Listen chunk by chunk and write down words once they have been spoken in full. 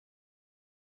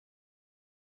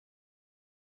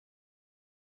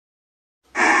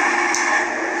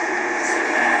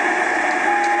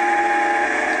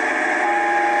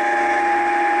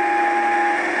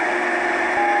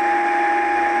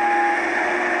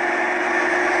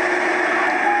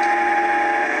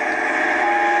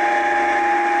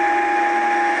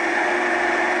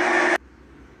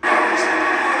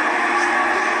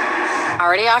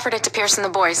already offered it to Pierce and the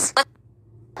boys.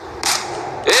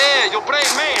 Yeah, you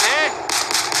brave man, eh?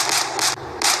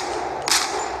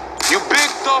 You big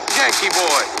tough Yankee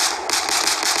boy.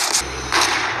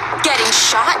 Getting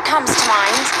shot comes to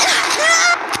mind.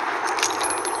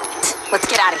 Let's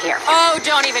get out of here. Oh,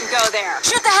 don't even go there.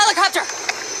 Shoot the helicopter!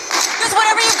 Use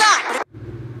whatever you've got!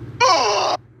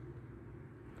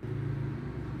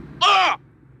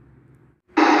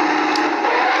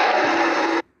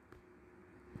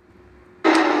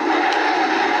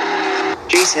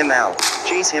 Chase him out.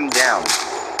 Chase him down.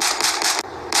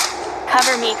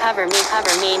 Cover me,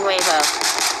 nuevo.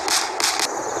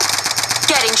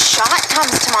 Getting shot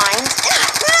comes to mind.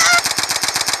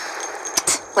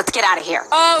 Let's get out of here.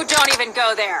 Oh, don't even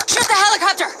go there. Shoot the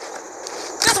helicopter!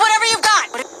 Use whatever you've got!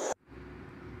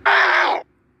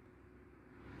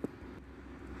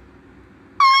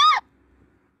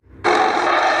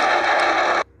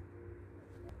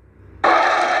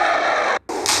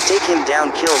 Take him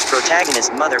down kills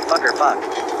protagonist motherfucker fuck.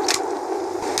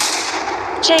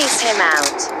 Chase him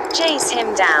out. Chase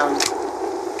him down.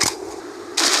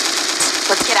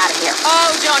 Let's get out of here.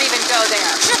 Oh, don't even go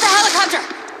there. Shoot the helicopter!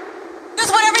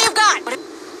 Use whatever you've got!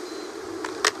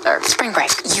 Spring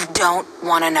break. You don't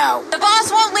want to know. The boss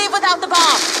won't leave without the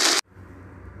bomb!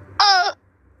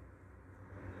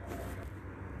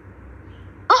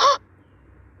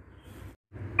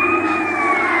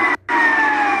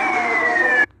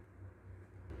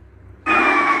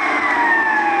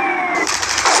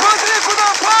 Смотри,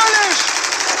 куда палишь!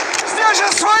 Здесь же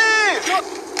свои!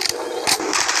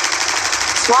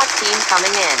 SWAT team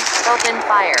coming in. Open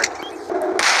fire.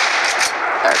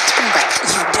 Spring break.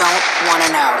 You don't want to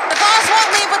know. The boss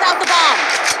won't leave without the bomb!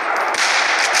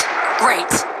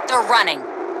 Great. They're running.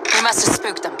 We must have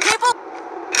spooked them. People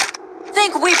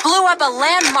think we blew up a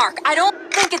landmark. I don't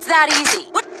think it's that easy.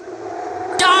 What?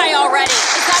 Die already!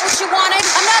 Is that what you wanted?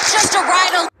 I'm not just a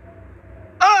ride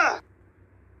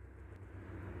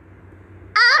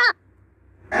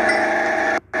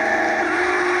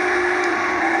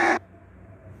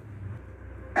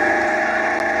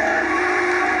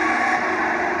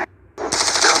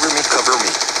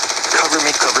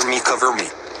Cover me.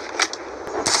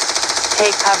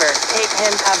 Take cover. Take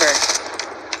him cover.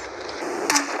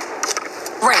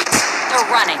 Great. They're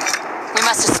running. We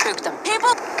must have spooked them.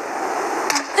 People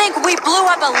think we blew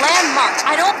up a landmark.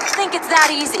 I don't think it's that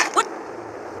easy. What?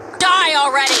 Die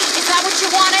already! Is that what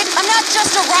you wanted? I'm not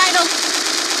just a ride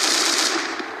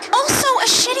Also a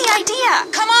shitty idea.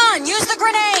 Come on, use the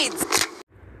grenades!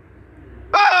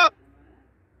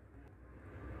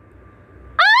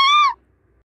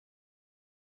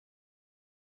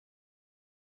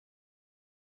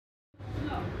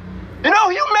 You know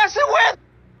who you messing with?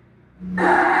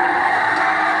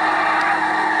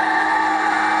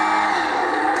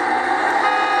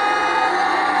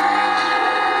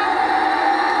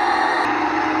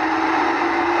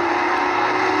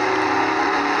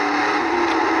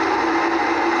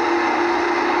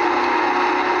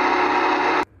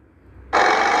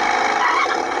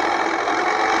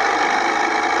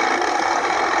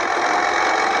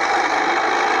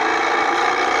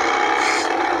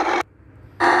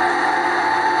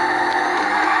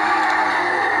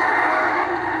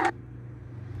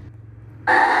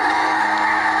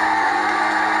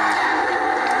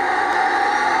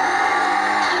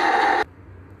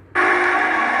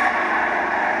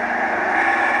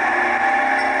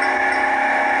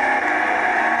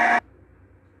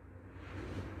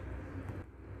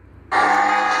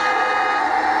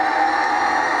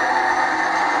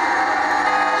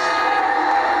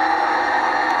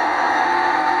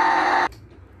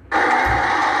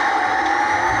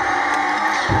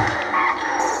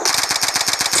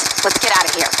 Let's get out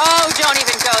of here. Oh, don't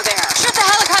even go there. Shoot the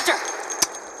helicopter!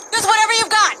 Use whatever you've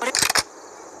got!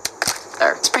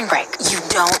 Spring break. You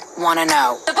don't want to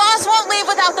know. The boss won't leave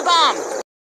without the bomb!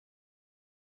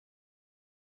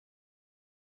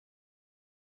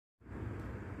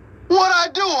 What I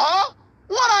do, huh?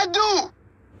 What I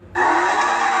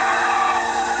do?